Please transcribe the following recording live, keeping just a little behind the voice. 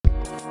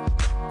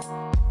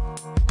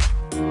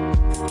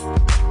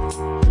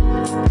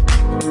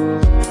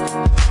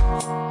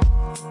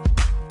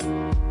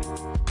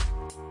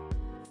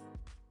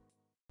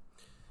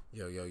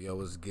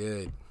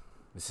good?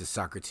 This is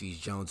Socrates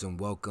Jones, and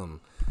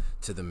welcome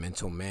to the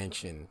Mental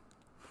Mansion.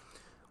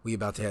 We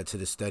about to head to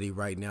the study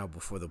right now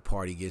before the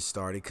party gets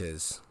started,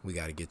 because we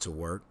got to get to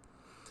work.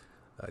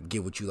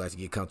 Get what you like to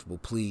get comfortable,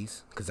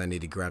 please, because I need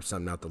to grab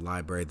something out the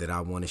library that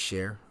I want to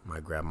share.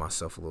 Might grab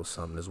myself a little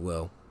something as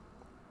well.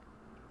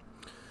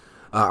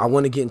 I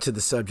want to get into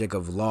the subject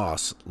of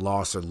loss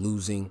or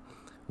losing,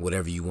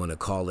 whatever you want to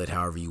call it,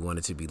 however you want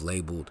it to be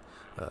labeled.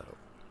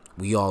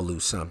 We all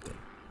lose something.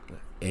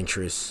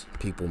 Interests,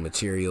 people,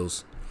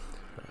 materials.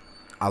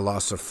 I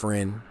lost a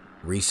friend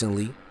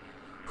recently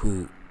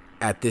who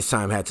at this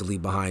time had to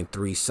leave behind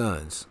 3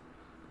 sons.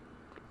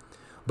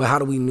 But how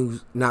do we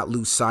not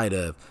lose sight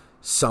of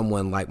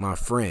someone like my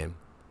friend?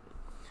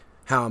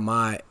 How am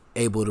I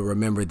able to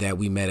remember that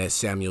we met at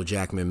Samuel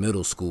Jackman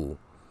Middle School?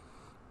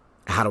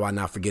 How do I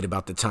not forget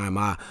about the time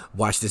I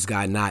watched this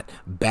guy not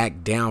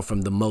back down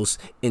from the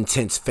most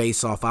intense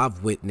face-off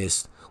I've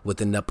witnessed with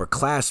an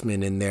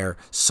upperclassman in their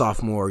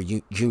sophomore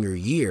junior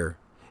year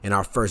in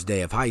our first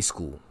day of high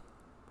school?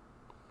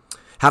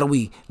 How do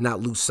we not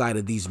lose sight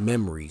of these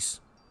memories?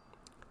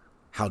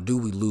 How do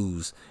we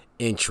lose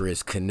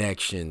interest,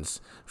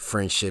 connections,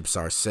 friendships,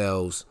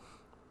 ourselves?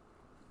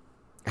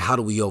 How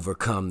do we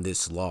overcome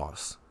this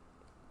loss?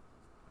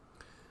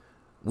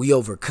 We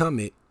overcome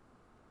it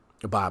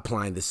by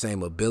applying the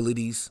same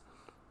abilities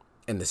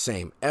and the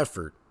same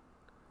effort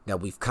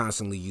that we've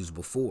constantly used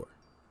before.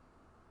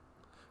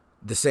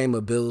 The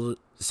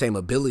same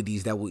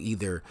abilities that will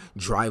either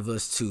drive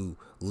us to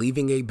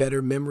leaving a better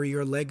memory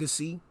or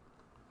legacy,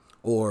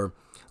 or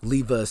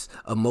leave us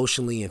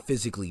emotionally and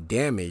physically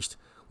damaged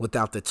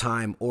without the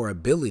time or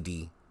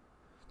ability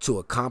to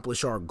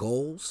accomplish our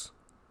goals,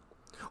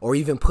 or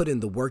even put in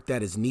the work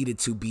that is needed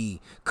to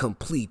be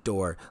complete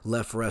or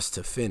left for us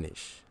to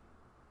finish.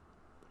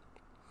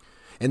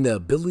 And the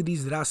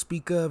abilities that I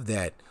speak of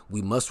that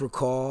we must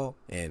recall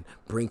and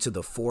bring to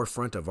the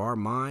forefront of our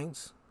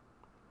minds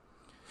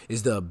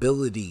is the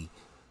abilities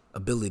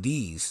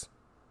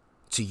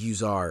to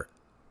use our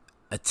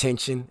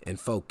attention and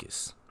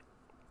focus.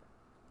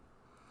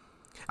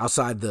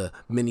 Outside the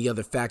many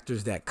other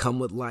factors that come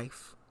with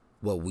life,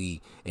 what we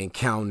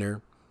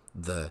encounter,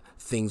 the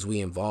things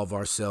we involve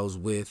ourselves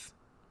with,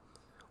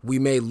 we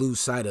may lose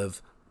sight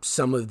of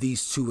some of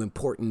these 2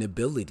 important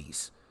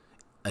abilities: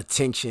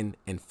 attention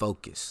and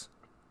focus.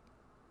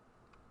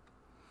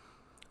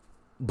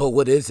 But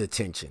what is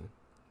attention?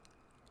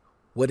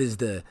 What is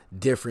the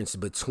difference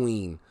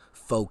between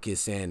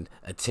focus and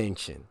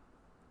attention?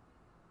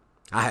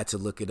 I had to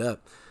look it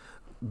up.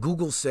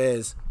 Google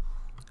says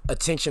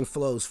attention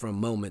flows from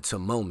moment to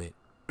moment,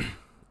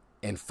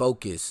 and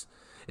focus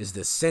is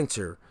the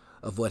center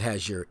of what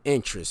has your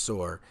interests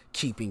or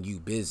keeping you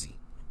busy.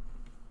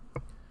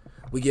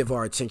 We give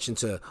our attention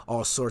to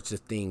all sorts of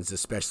things,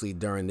 especially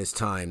during this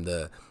time,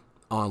 the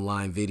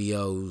online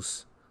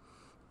videos.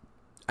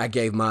 I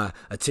gave my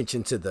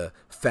attention to the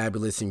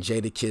Fabulous and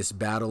Jadakiss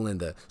battle and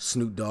the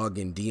Snoop Dogg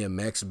and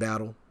DMX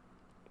battle.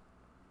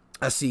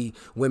 I see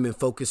women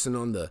focusing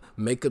on the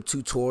makeup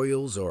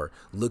tutorials or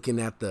looking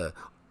at the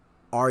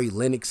Ari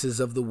Lennoxes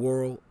of the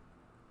world.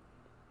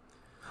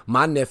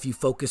 My nephew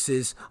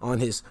focuses on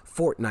his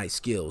Fortnite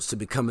skills to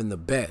becoming the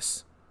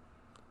best.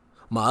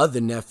 My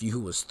other nephew,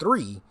 who was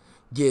 3,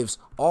 gives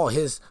all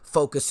his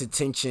focused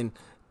attention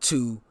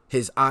to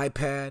his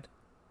iPad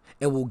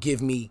and will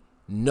give me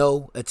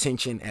no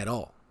attention at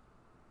all.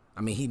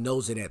 I mean, he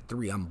knows it at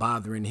 3. I'm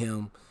bothering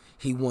him.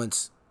 He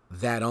wants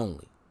that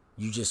only.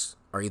 You just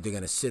are either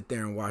going to sit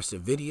there and watch the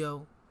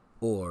video,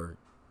 or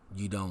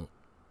you don't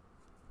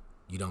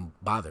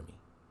bother me.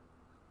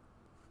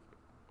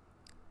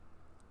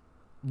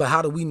 But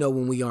how do we know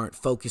when we aren't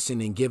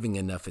focusing and giving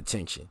enough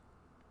attention?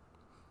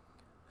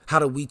 How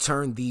do we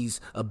turn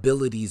these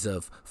abilities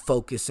of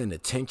focus and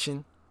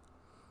attention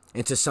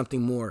into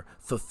something more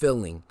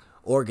fulfilling,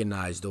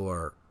 organized,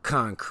 or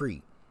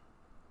concrete?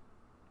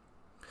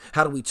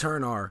 How do we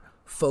turn our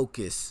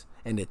focus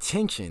and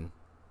attention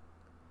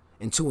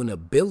into an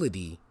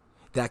ability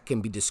that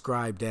can be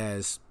described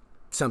as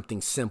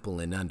something simple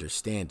and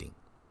understanding?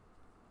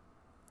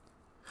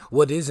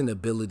 What is an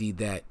ability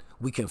that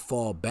we can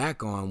fall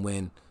back on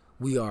when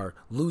we are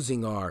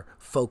losing our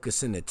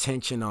focus and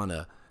attention on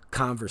a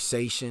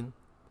conversation,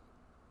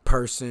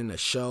 person, a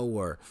show,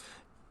 or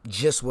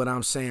just what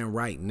I'm saying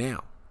right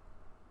now?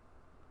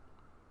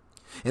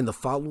 And the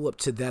follow-up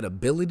to that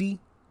ability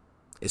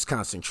is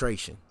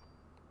concentration.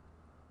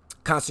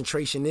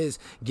 Concentration is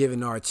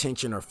giving our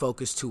attention or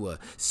focus to a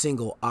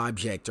single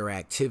object or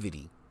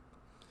activity.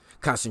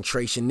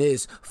 Concentration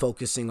is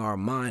focusing our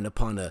mind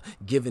upon a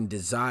given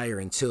desire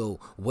until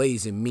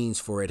ways and means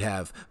for it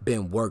have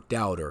been worked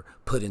out or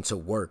put into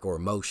work or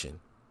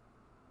motion.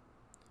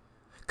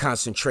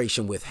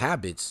 Concentration with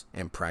habits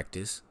and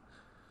practice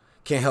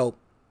can help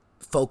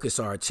focus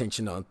our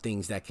attention on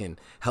things that can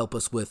help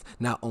us with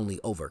not only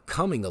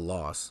overcoming a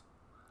loss,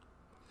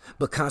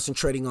 but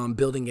concentrating on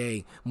building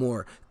a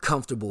more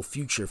comfortable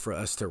future for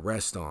us to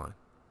rest on.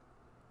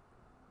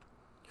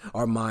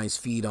 Our minds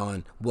feed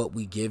on what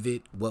we give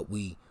it, what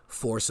we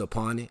force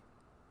upon it.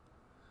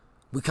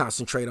 We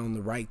concentrate on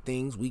the right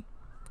things. We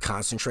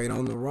concentrate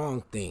on the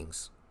wrong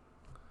things.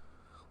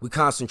 We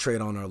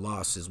concentrate on our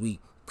losses. We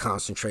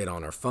concentrate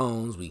on our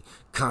phones. We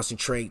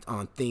concentrate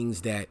on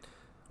things that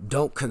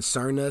don't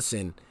concern us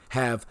and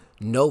have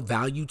no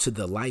value to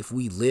the life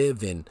we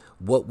live and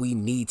what we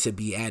need to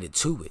be added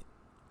to it.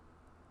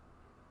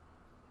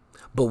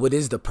 But what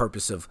is the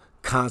purpose of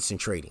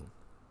concentrating?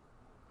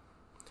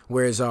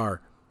 Where is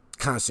our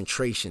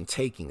concentration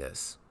taking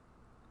us?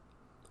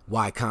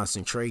 Why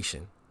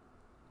concentration?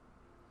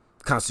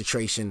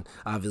 Concentration,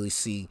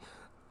 obviously,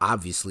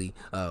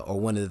 or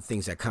one of the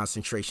things that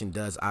concentration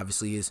does,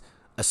 obviously, is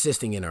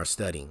assisting in our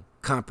studying,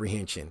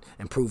 comprehension,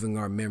 improving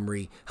our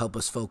memory, help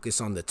us focus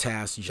on the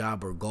task,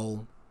 job, or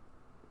goal.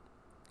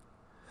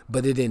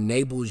 But it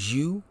enables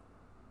you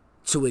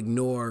to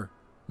ignore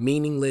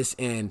meaningless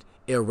and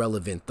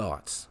irrelevant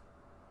thoughts.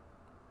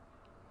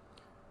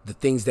 The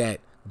things that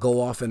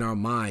go off in our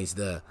minds,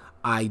 the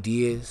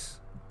ideas,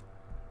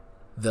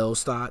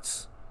 those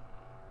thoughts,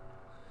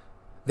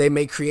 they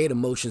may create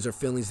emotions or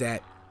feelings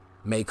that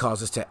may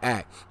cause us to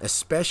act,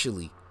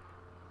 especially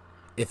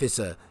if it's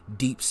a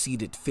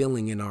deep-seated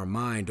feeling in our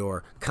mind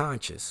or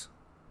conscious.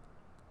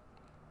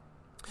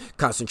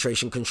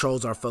 Concentration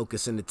controls our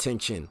focus and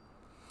attention.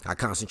 I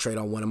concentrate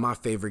on one of my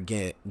favorite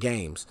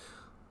games.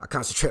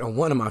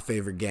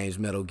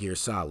 Metal Gear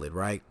Solid,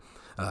 right?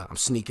 I'm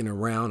sneaking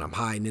around. I'm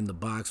hiding in the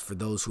box for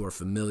those who are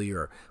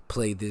familiar or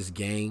play this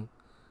game.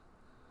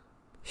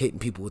 Hitting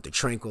people with the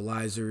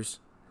tranquilizers.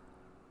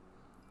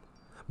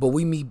 But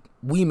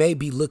we may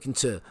be looking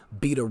to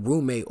beat a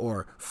roommate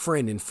or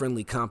friend in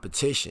friendly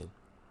competition.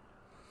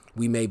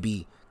 We may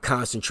be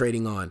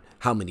concentrating on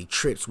how many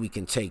trips we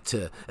can take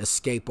to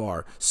escape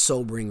our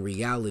sobering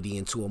reality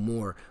into a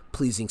more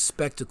pleasing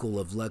spectacle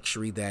of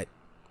luxury that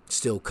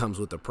still comes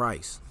with a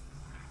price.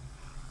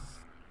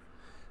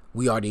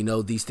 We already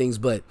know these things,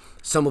 but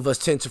some of us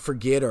tend to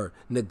forget or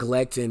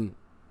neglect and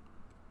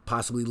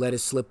possibly let it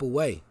slip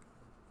away.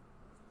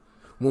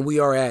 When we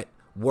are at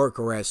work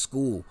or at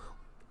school,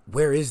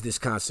 where is this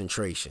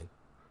concentration?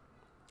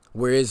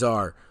 Where is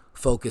our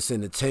focus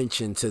and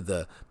attention to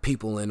the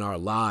people in our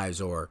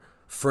lives or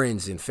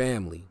friends and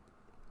family?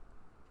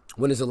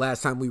 When is the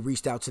last time we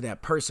reached out to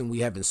that person we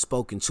haven't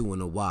spoken to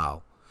in a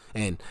while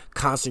and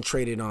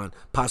concentrated on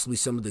possibly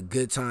some of the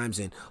good times,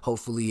 and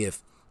hopefully,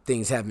 if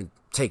things haven't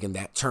taken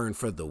that turn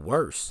for the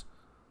worse,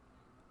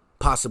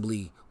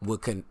 possibly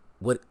what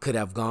could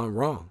have gone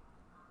wrong?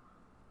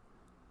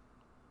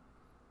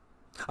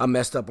 I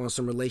messed up on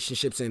some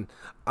relationships, and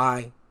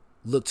I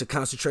look to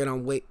concentrate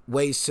on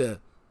ways to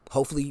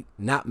hopefully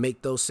not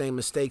make those same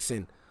mistakes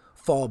and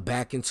fall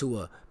back into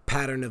a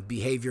pattern of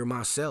behavior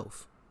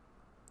myself.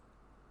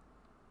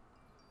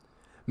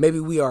 Maybe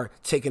we are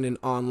taking an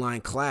online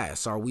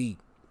class. Are we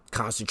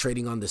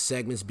concentrating on the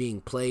segments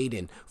being played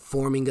and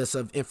forming us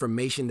of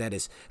information that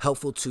is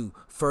helpful to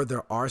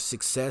further our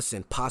success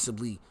and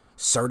possibly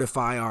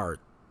certify our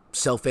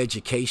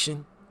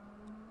self-education?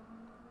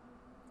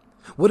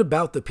 What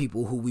about the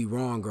people who we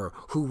wrong or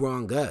who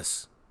wrong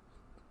us?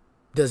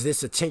 Does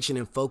this attention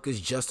and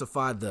focus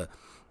justify the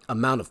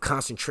amount of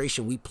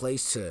concentration we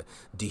place to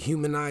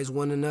dehumanize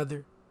one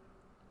another?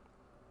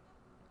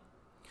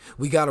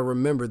 We got to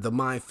remember the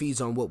mind feeds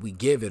on what we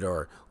give it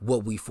or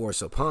what we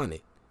force upon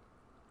it.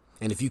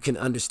 And if you can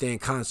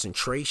understand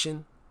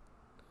concentration,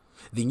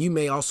 then you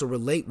may also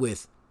relate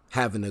with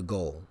having a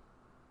goal,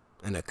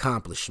 an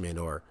accomplishment,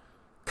 or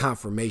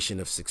confirmation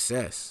of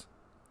success.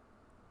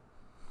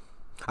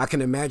 I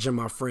can imagine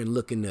my friend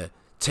looking to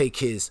take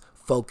his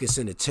focus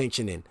and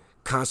attention and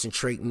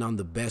concentrating on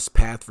the best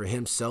path for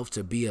himself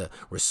to be a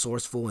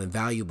resourceful and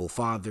valuable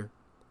father.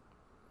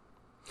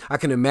 I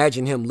can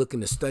imagine him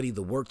looking to study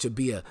the work to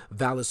be a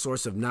valid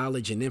source of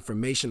knowledge and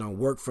information on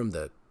work from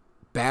the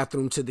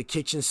bathroom to the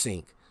kitchen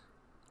sink.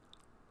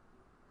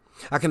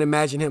 I can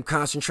imagine him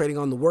concentrating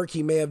on the work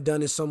he may have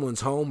done in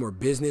someone's home or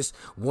business,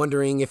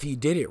 wondering if he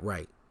did it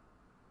right.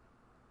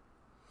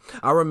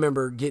 I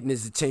remember getting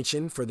his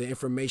attention for the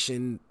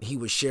information he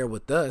would share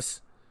with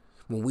us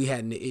when we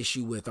had an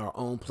issue with our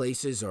own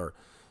places or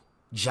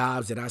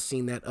jobs that I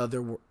seen that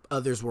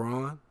others were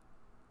on.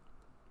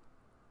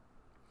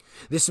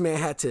 This man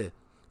had to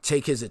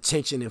take his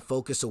attention and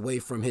focus away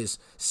from his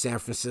San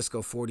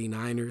Francisco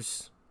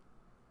 49ers.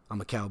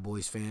 I'm a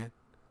Cowboys fan.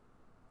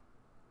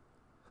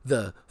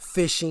 The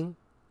fishing.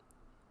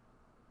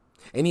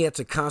 And he had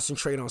to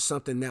concentrate on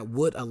something that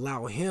would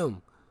allow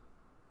him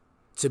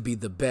to be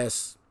the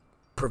best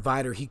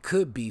provider he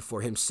could be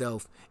for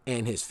himself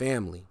and his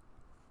family.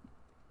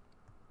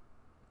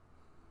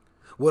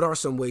 What are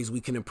some ways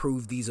we can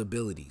improve these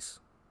abilities?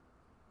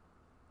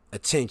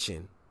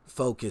 Attention,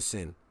 focus,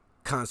 and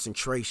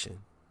concentration.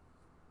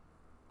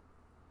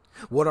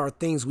 What are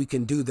things we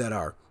can do that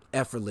are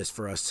effortless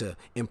for us to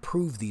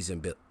improve these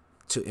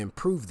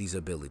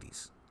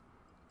abilities?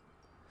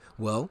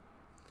 Well,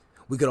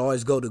 we could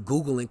always go to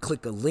Google and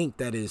click a link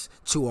that is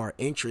to our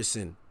interests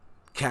and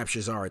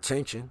captures our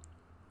attention.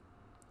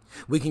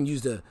 We can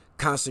use the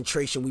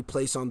concentration we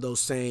place on those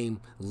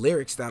same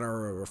lyrics that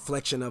are a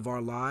reflection of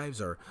our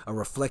lives or a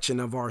reflection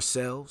of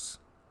ourselves.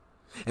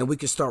 And we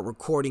can start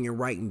recording and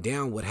writing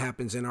down what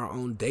happens in our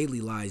own daily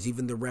lives,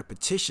 even the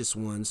repetitious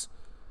ones,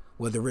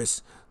 whether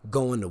it's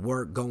going to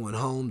work, going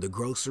home, the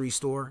grocery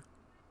store.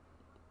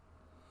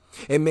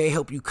 It may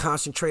help you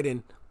concentrate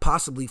and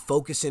possibly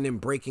focusing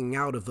and breaking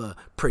out of a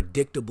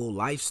predictable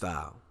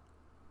lifestyle.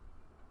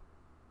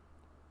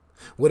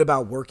 What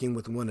about working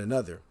with one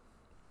another?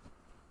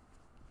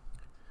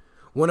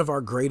 One of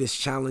our greatest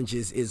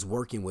challenges is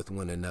working with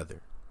one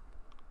another.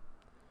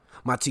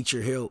 My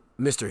teacher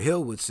Mr.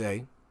 Hill would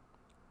say,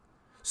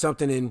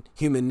 something in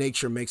human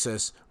nature makes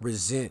us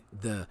resent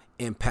the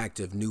impact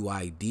of new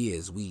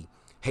ideas. We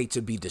hate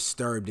to be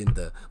disturbed in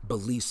the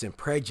beliefs and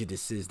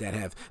prejudices that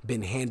have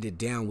been handed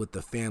down with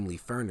the family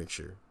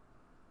furniture.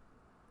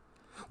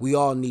 We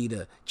all need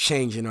a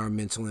change in our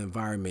mental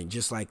environment,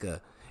 just like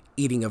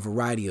eating a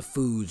variety of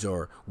foods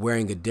or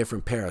wearing a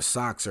different pair of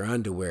socks or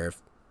underwear,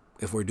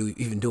 if we're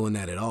even doing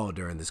that at all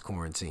during this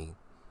quarantine.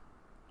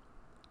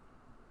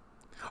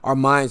 Our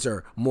minds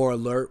are more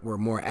alert, we're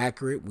more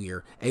accurate, we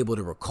are able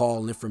to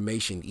recall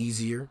information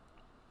easier.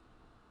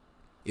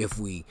 If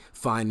we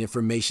find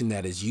information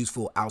that is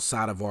useful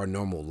outside of our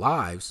normal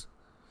lives,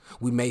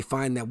 we may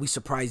find that we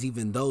surprise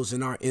even those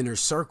in our inner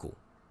circle.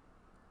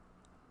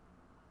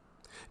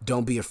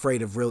 Don't be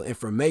afraid of real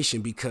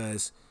information,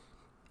 because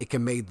it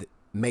can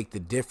make the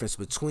difference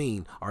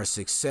between our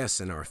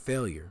success and our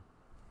failure.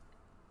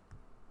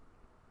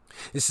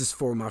 This is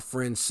for my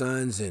friends'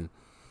 sons and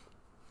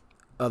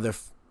other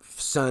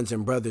sons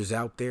and brothers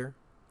out there.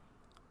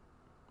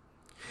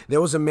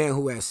 There was a man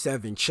who had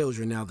 7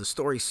 children. Now, the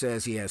story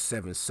says he has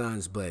 7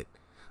 sons, but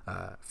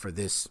for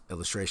this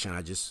illustration,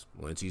 I just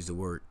wanted to use the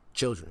word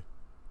children.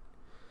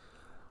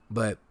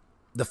 But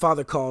the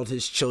father called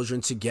his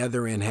children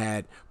together and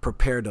had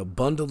prepared a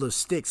bundle of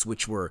sticks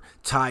which were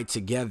tied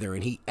together,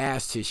 and he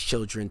asked his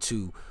children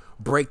to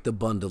break the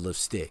bundle of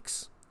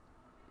sticks.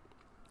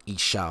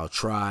 Each child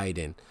tried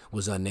and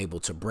was unable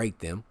to break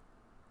them.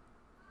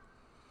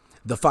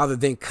 The father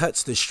then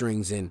cuts the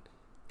strings and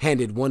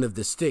handed one of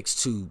the sticks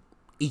to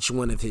each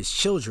one of his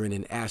children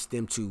and asked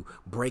them to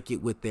break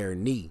it with their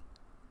knee.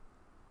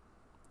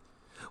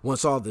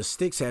 Once all the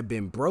sticks had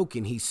been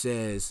broken, he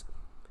says,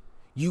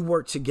 "You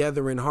work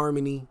together in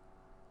harmony,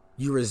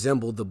 you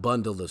resemble the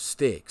bundle of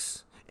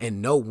sticks,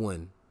 and no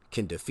one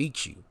can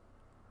defeat you.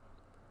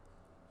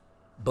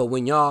 But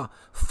when y'all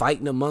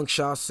fighting amongst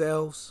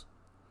yourselves,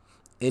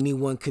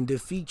 anyone can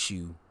defeat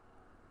you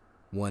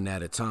one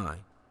at a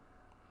time."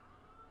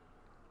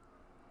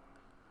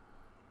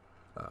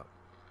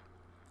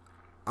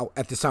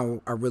 At this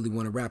time, I really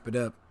want to wrap it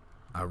up.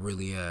 I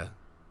really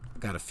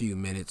got a few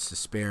minutes to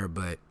spare,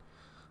 but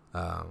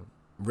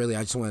really,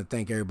 I just want to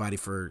thank everybody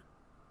for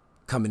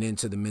coming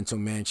into the Mental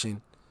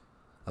Mansion,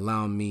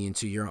 allowing me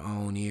into your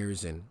own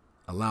ears, and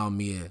allowing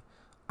me an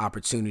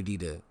opportunity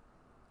to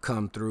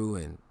come through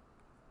and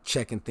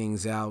checking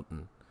things out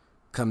and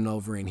coming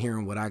over and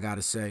hearing what I got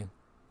to say.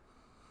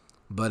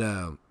 But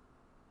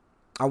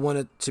I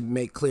wanted to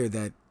make clear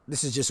that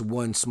this is just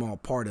one small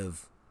part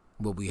of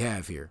what we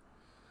have here.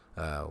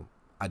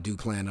 I do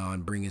plan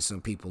on bringing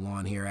some people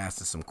on here,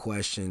 asking some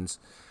questions,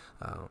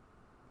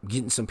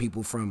 getting some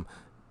people from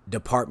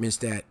departments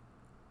that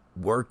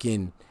work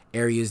in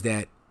areas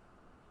that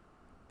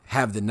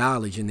have the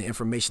knowledge and the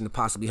information to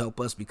possibly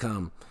help us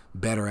become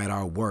better at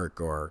our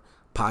work, or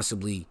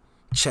possibly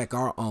check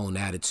our own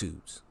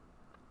attitudes.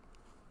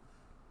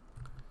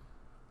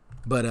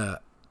 But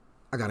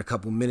I got a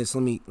couple minutes.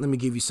 Let me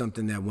give you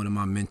something that one of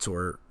my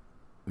mentors,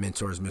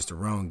 Mr.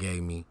 Rohn,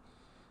 gave me.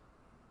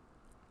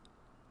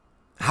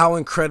 How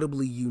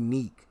incredibly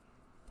unique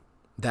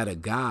that a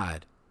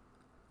God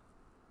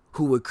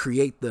who would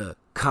create the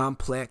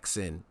complex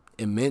and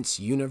immense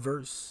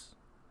universe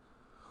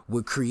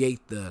would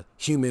create the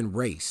human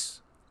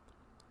race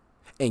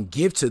and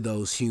give to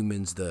those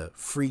humans the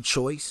free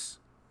choice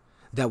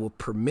that will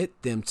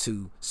permit them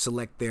to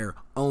select their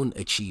own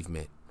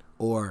achievement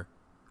or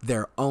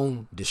their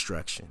own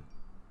destruction.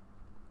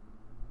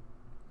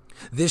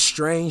 This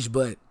strange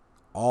but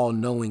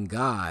all-knowing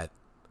God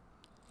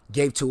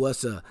gave to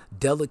us a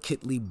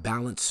delicately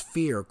balanced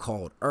sphere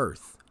called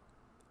Earth,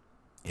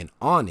 and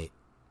on it,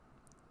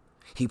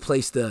 he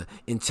placed an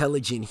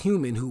intelligent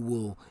human who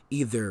will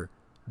either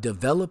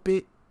develop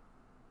it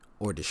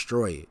or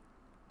destroy it.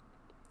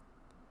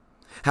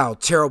 How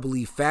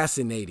terribly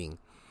fascinating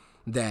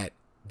that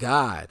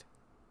God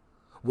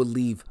would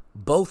leave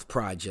both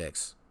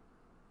projects,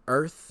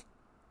 Earth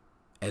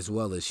as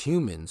well as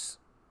humans,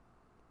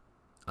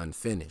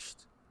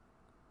 unfinished.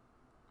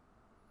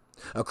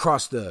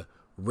 Across the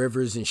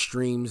rivers and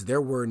streams,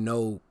 there were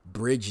no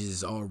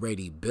bridges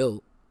already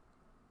built.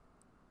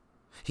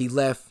 He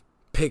left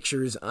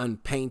pictures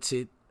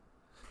unpainted,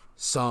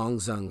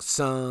 songs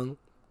unsung,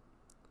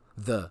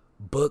 the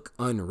book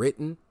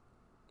unwritten,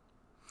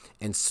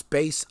 and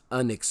space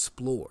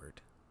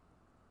unexplored.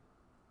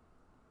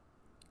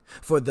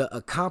 For the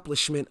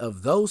accomplishment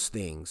of those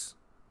things,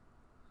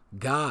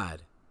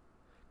 God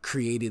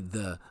created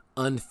the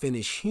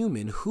unfinished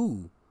human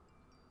who,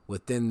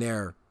 within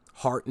their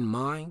heart and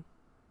mind,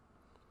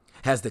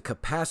 has the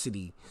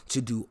capacity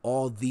to do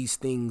all these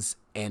things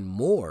and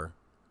more,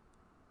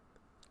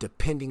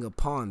 depending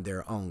upon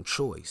their own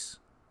choice.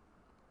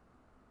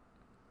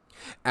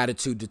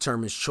 Attitude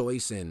determines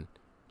choice, and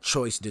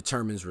choice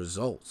determines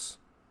results.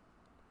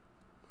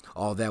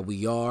 All that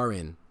we are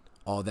and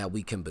all that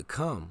we can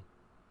become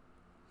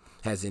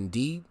has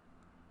indeed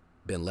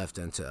been left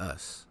unto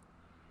us.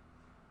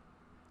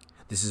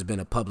 This has been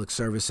a public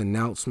service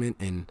announcement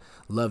in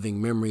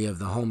loving memory of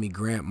the homie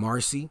Grant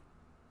Marcy.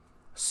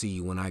 See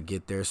you when I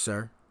get there,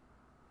 sir.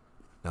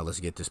 Now let's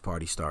get this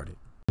party started.